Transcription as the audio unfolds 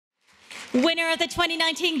Winner of the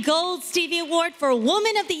 2019 Gold Stevie Award for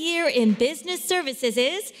Woman of the Year in Business Services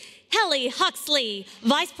is Helly Huxley,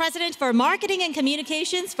 Vice President for Marketing and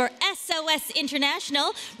Communications for SOS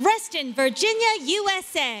International, Reston, Virginia,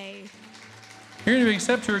 USA. Here to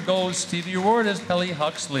accept her Gold Stevie Award is Helly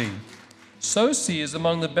Huxley. SOSi is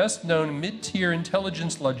among the best-known mid-tier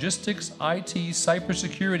intelligence logistics, IT,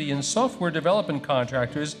 cybersecurity, and software development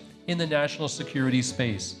contractors in the national security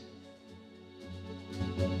space.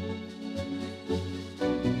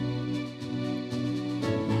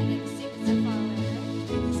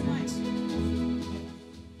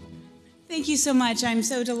 Thank you so much. I'm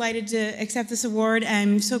so delighted to accept this award.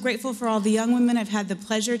 I'm so grateful for all the young women I've had the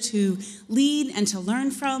pleasure to lead and to learn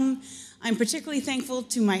from. I'm particularly thankful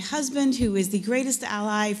to my husband, who is the greatest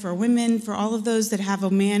ally for women, for all of those that have a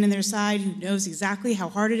man in their side who knows exactly how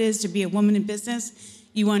hard it is to be a woman in business.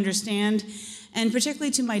 You understand. And particularly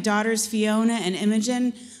to my daughters, Fiona and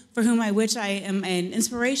Imogen, for whom I wish I am an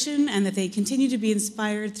inspiration and that they continue to be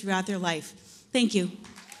inspired throughout their life. Thank you.